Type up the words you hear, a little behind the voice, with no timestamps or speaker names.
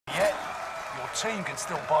team can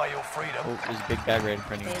still buy your freedom. Oh, there's a big bag right in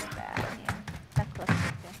front of you. Big bag, yeah. That's close to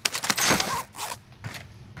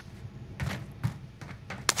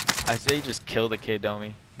I say just kill the kid,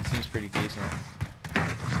 Domi. He seems pretty decent.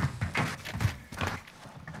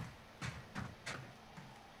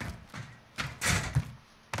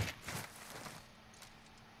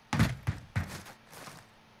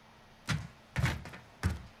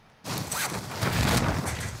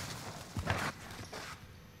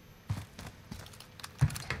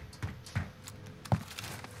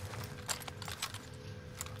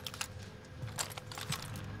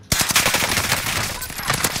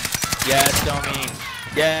 Yes, Domi.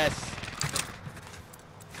 Yes.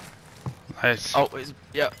 Nice. Oh,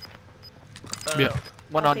 yeah. Yeah.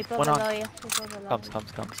 One Oh, on, people one below on. you, people below Comes, you.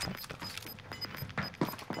 comes.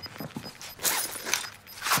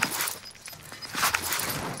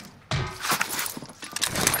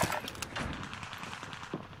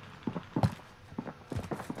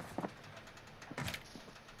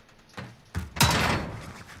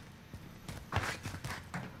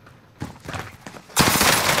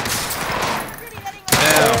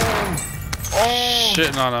 Damn. Oh!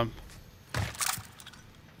 Shitting on him.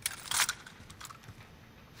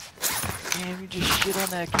 Damn, you just shit on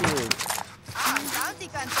that kid. Bounty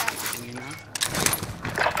contact. You know?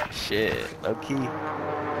 Shit, low key.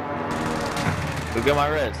 Go get my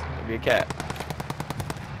res. I'll be a cat.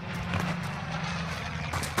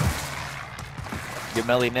 Get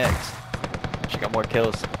Melly next. She got more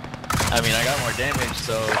kills. I mean, I got more damage,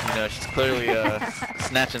 so you know she's clearly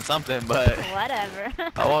snatching something. But Whatever.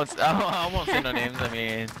 I won't say no names. I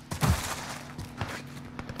mean,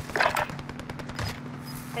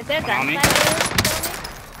 Is there Mommy? guns by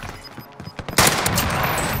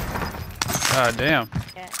you? God damn.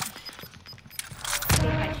 Yeah. I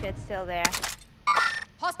think my shit's still there.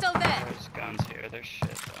 Hostile there. There's guns here. There's shit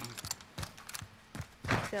though.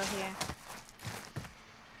 Still here.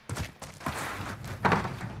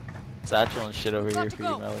 satchel and shit over Got here to for you,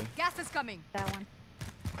 go. Melly. Gas is coming. That one.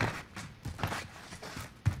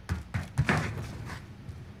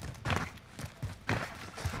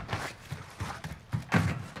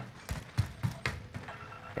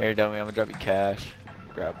 Here, dummy, I'm gonna drop you cash.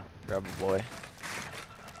 Grab a boy.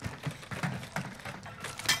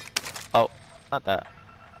 Oh, not that.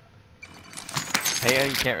 Hey,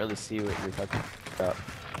 you can't really see what you're talking about.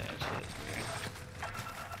 Yeah, shit is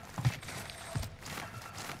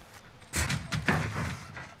weird.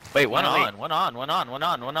 Wait, one Melly.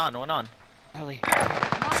 on. Ellie.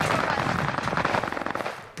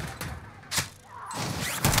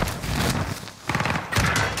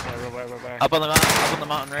 Where? Up on the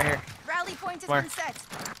mountain right here. Rally point has Where? been set.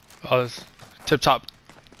 Oh, this tip top.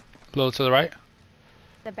 A little to the right.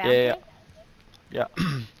 The bounty? Yeah.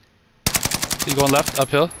 You going left,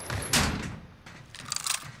 uphill?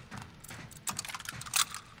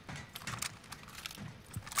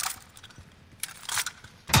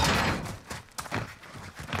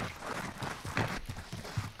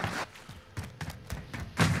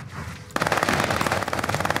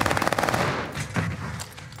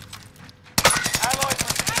 Allied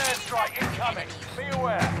precision airstrike incoming. Be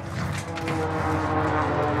aware.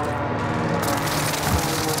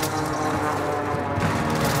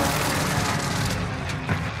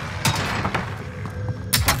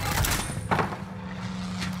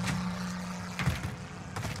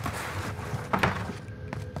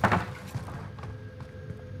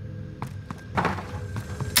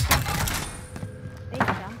 They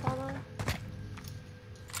jump all over?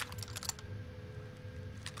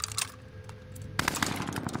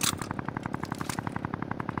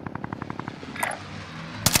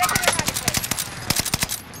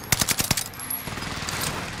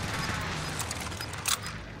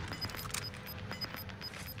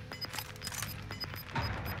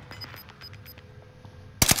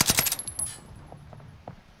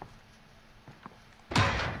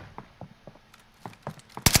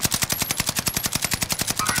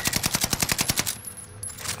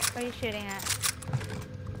 What are you shooting at?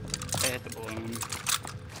 They hit the balloon. Is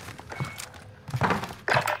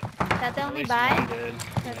that the At only least buy? one did.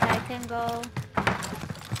 Because I can go...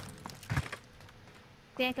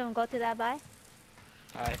 Think I can go to that buy?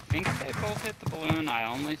 I think they both hit the balloon. I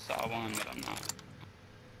only saw one, but I'm not.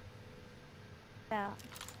 Yeah.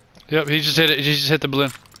 Yep, he just hit it. He just hit the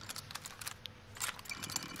balloon.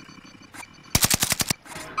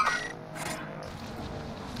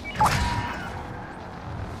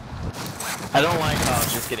 I don't like how I'm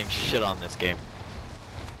just getting shit on this game.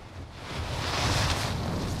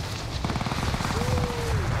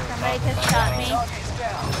 Somebody just shot me. Target's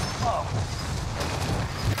down. Oh.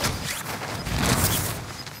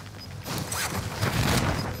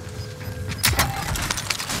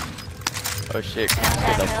 Oh shit,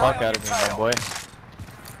 get the fuck out of me, my boy.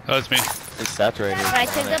 Oh, it's me. It's saturated. When I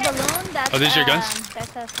took the balloon, that's Oh, these your guns?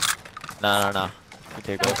 That's us. No. You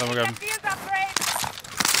take those. Oh my god.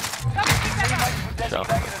 So,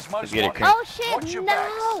 Designated as most let's get it, wanted. Chris. Oh shit, Watch your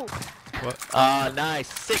backs. no! Nice.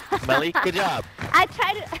 Sick, Melly. Good job. I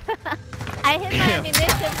tried to... I hit my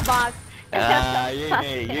ammunition box.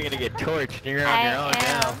 You're gonna get torched. You're on your own I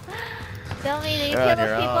now. am. Tell me, did you You're kill on the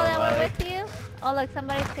your people own, that were Mike. with you? Oh look,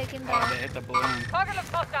 somebody's taking Oh, they the... hit the balloon. Target looks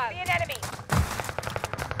hostile. Be an enemy.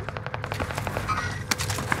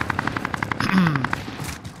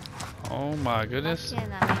 Oh my goodness. Yeah,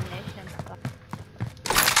 an ammunition box.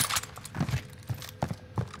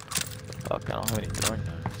 Fuck, I don't have any throwing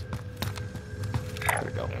knives. There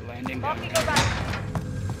we go. They're landing down. Monkey, go back.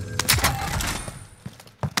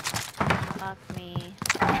 Fuck me.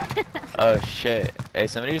 Oh shit. Hey,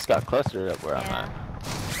 somebody just got clustered up where I'm Yeah. at.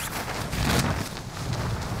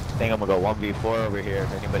 I think I'm gonna go 1v4 over here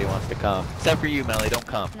if anybody wants to come. Except for you, Melly, don't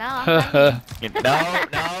come. No, I'm coming. No.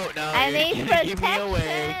 I you're need gonna give me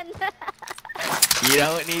away. protection. You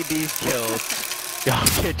don't need these kills. Go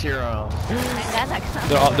get your own. I gotta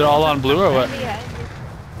come. They're all on blue or what? Behind you.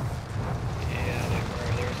 Yeah, they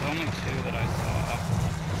were. There was only 2 that I saw.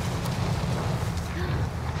 I'm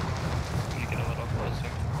gonna get a little closer.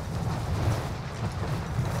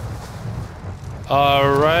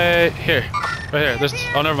 Right here. Right here. There's.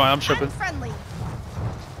 Oh, never mind. I'm tripping. Friendly.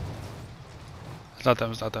 It's not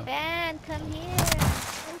them. It's not them. Ben, come here.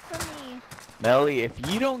 Wait for me. Melly, if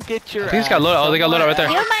you don't get your I think he's got loadout. Oh, they got loadout right there.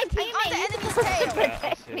 You're my On the teammate. You're enemy's supposed to tail.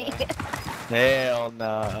 protect Yeah, I me. see Hell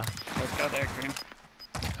nah. Let's go there, Cream.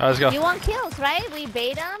 Alright, let's go. You want kills, right? We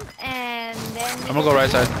bait them and then... I'm gonna go right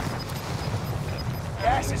side.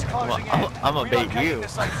 Gas is closing in. I'm gonna bait Relocating you. the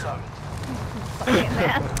safe zone.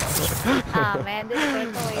 Oh man, this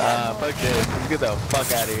is way Fuck this. Let's get the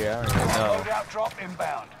fuck out of here. I don't even know. Loadout drop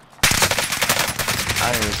inbound.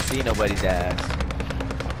 I don't even see nobody's ass.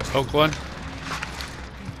 Oak one.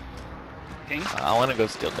 King? I wanna go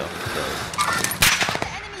steal them. The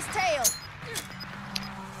enemy's tail.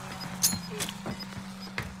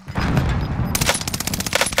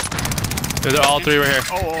 They're all 3 right here.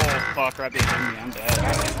 Oh, fuck, right behind me. I'm dead.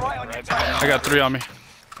 Gas is right on your tail. I got 3 on me.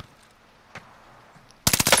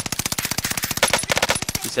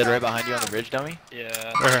 You said right behind you on the bridge, dummy?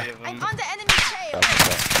 Yeah, Where? 3 of I'm them. on the enemy's tail.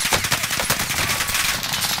 Hey,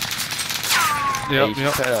 Yep, you should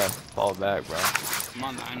yep. try to fall back, bro. I'm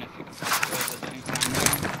on 9 if you can pass it anytime.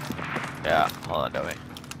 Yeah, hold on, dummy.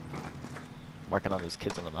 I'm working on these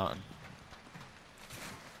kids on the mountain.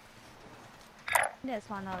 This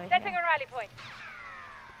one over Setting here. a rally point.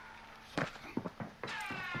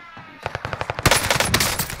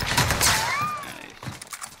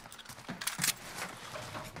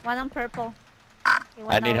 One on purple. He I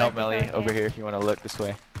went need over help, to Melly. purple. Over here if you want to look this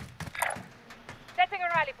way. Setting a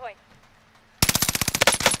rally point.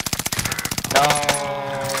 No,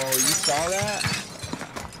 you saw that?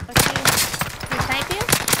 Okay. He snipe you?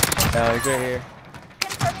 No, he's right here.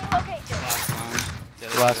 Confirming location. Last one.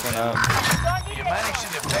 Last one up. Don't need You it managed to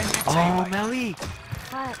defend your Oh, teammate. Melly!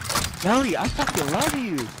 What? Melly, I fucking love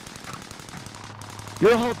you!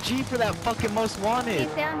 You're a whole G for that fucking most wanted! He's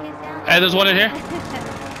down, he's down. Hey, there's one in here. Anybody?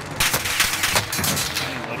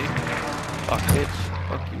 Fuck, bitch.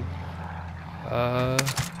 Fuck you.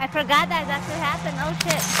 I forgot that that's what happened. Oh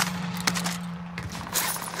shit.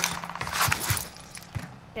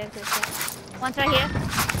 One's right here.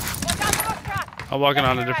 Watch out for those trucks. I'm walking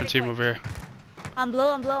on a different team over here. On blue,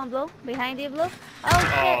 on blue, on blue. Behind you, blue. Oh shit.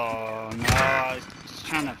 Oh, no. I was just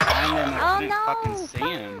trying to find him. I Oh, didn't no, fucking see fuck.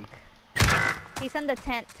 him. He's in the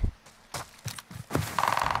tent.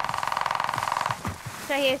 It's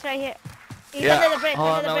right here, it's right here. He's Yeah. under the bridge, Hold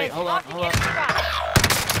on, under the Melly. bridge. Hold on, hold on.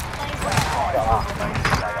 Enemy spot.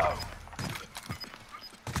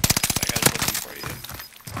 I got looking for you.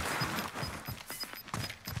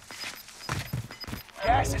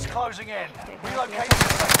 Gas is closing in. Relocating the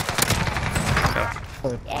safe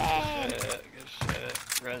zone. Yeah. Good shit.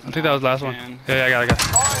 I think that was the last one. Man. Yeah, I got it.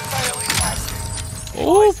 Fire sale is active.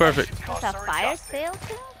 Oh, perfect. Costs It's a are fire adjusted. sale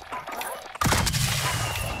too?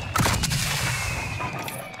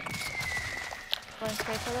 Going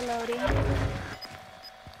straight for the loading.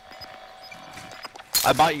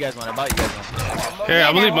 I bought you guys one. One. Here,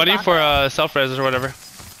 I will leave money for self-res or whatever.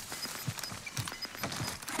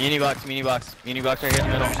 Mini box right here in the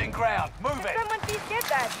middle. Losing ground. Move it. Someone please get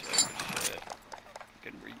that. Shit.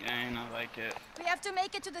 Good regain. I like it. We have to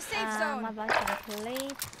make it to the safe I'm zone. about to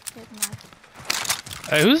plate. Good enough.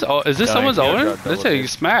 Hey, who's? Oh, is this Guy, someone's yeah, Owen? drop This double thing dip.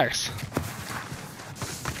 smacks.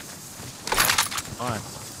 Come on.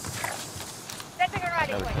 Setting a rally Right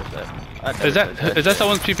Never away. touch that. Is that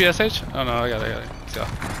someone's PPSH? Oh no, I got it. Let's go.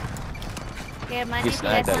 Here, man, He if you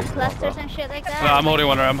sniped guys that have as well, clusters bro. and shit like No, that. I'm holding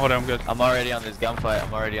one. I'm good. I'm already on this gunfight.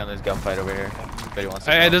 Over here. Anybody wants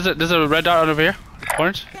to Hey, go? there's a red dot over here.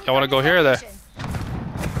 Orange. Y'all wanna go here or there?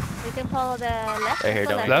 We can follow the left. Right here,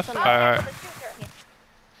 follow don't we? Left? follow Alright.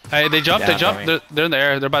 Hey, they jumped. Yeah, coming. They're in the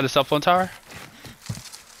air. They're by the cell phone tower.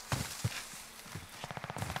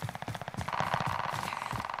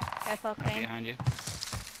 Careful, Crane. Behind you.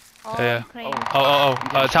 Oh, Yeah. Crane.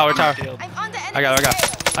 Tower. Shield. I'm on the enemy I got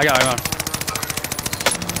it. I got it.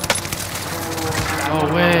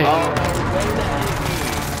 Oh wait.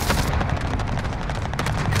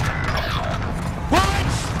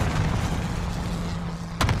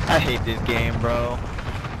 I hate this game, bro.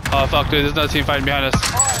 Oh fuck, dude. There's another team fighting behind us.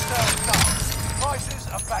 Fire sales done. Prices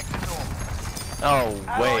are back to normal. Oh,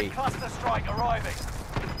 Allied wait. cluster strike arriving.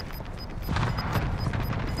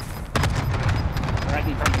 Right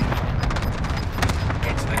in front of you.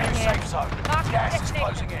 Into the new safe zone. Gas is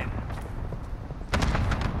closing in.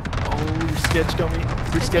 Oh, you sketched on me.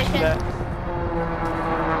 You're sketching Position. that.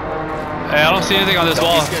 Hey, I don't see anything on this Don't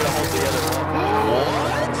wall. be scared to hold the other wall.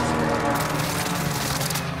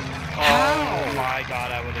 Oh my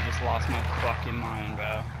god, I would have just lost my fucking mind,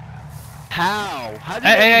 bro. How? How did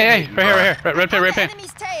Hey. Right here. Red pin.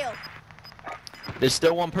 Enemy's tail. There's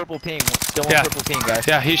still one purple ping. Still one Yeah. purple ping, guys.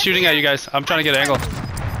 Yeah, he's shooting at you guys. I'm trying to get an angle.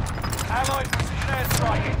 Allied precision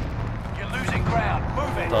airstriking. You're losing ground.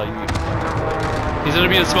 Move it. That's all you. He's gonna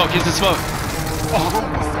be in smoke. He's in smoke.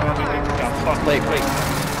 Wait.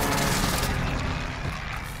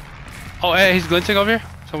 Oh, hey, he's glinting over here.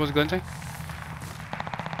 Someone's glinting.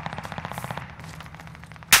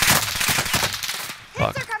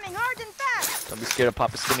 Fuck. Hits are coming hard and fast. Don't be scared of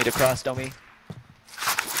Papa Skinny to cross, dummy.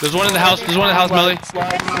 There's one in the house. Melly.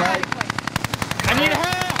 Slide. I need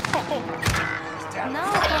help! No,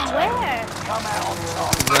 from where? Come out on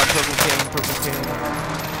top. Purple ping.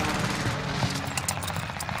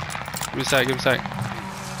 Give me a sec.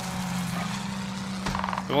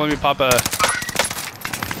 Don't let me pop a.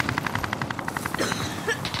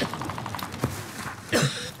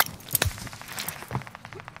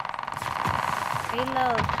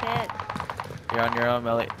 Reload, shit. You're on your own,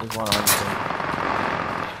 Melly. There's one on you.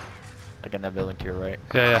 Like in that building to your right.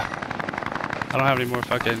 Yeah. I don't have any more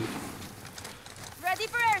fucking. Ready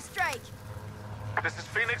for airstrike. This is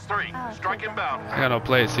Phoenix 3. Oh, Strike shit. inbound. I got no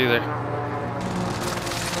plates either.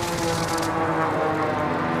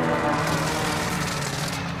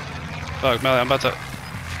 Fuck, Melly, I'm about to.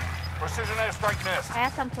 Precision airstrike missed. I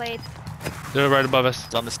have some plates. They're right above us.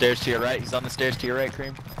 He's on the stairs to your right.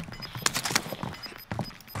 Cream.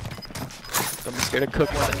 Don't be scared to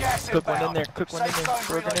cook one. Cook one in there. Throw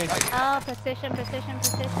a grenade. Oh, precision. A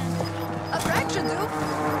frag should do.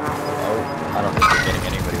 Oh, I don't think we're getting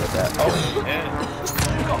anybody with that. Oh,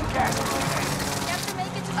 Yeah. You got gas. Have to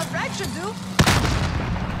make it to a frag should do.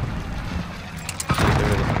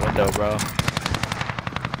 they're in the window, bro.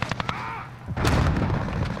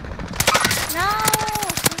 No!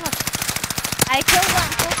 Fuck. I killed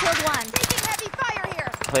one. Taking heavy fire here.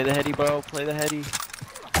 Play the heady, bro. Play the heady.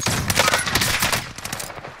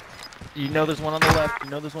 You know there's one on the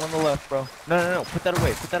left. Bro. No. Put that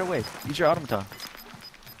away. Use your automaton.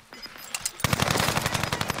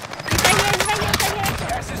 He's right here.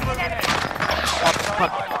 Gas is moving in.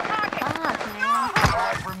 Fuck, man.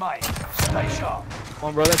 5 remain. Stay sharp. Come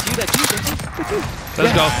on, bro. That's you.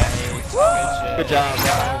 Let's go. Good job,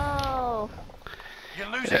 bro. Oh. You're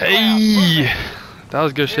losing ground. Move Hey, that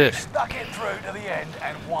was good it. shit. You stuck it through to the end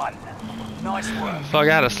and won. Nice work. Fuck,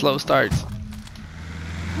 I had a slow start.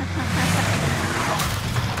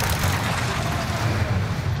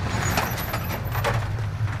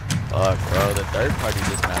 Fuck, bro. The third party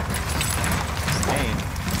just map is insane.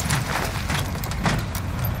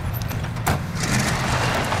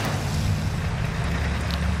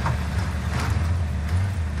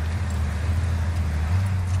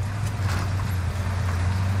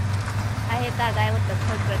 I hit that guy with the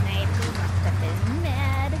quick grenade. He must have been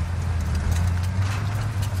mad.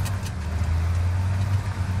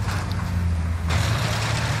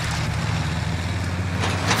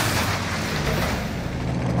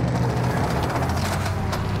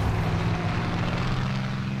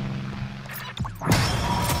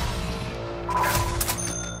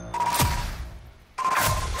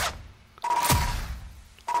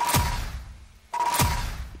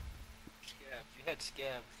 You had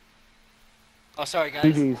scab. Oh, sorry, guys.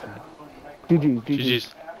 GG's.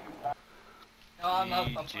 No,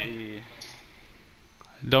 I'm fine. Gee.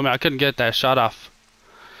 Don't I couldn't get that shot off.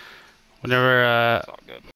 Whenever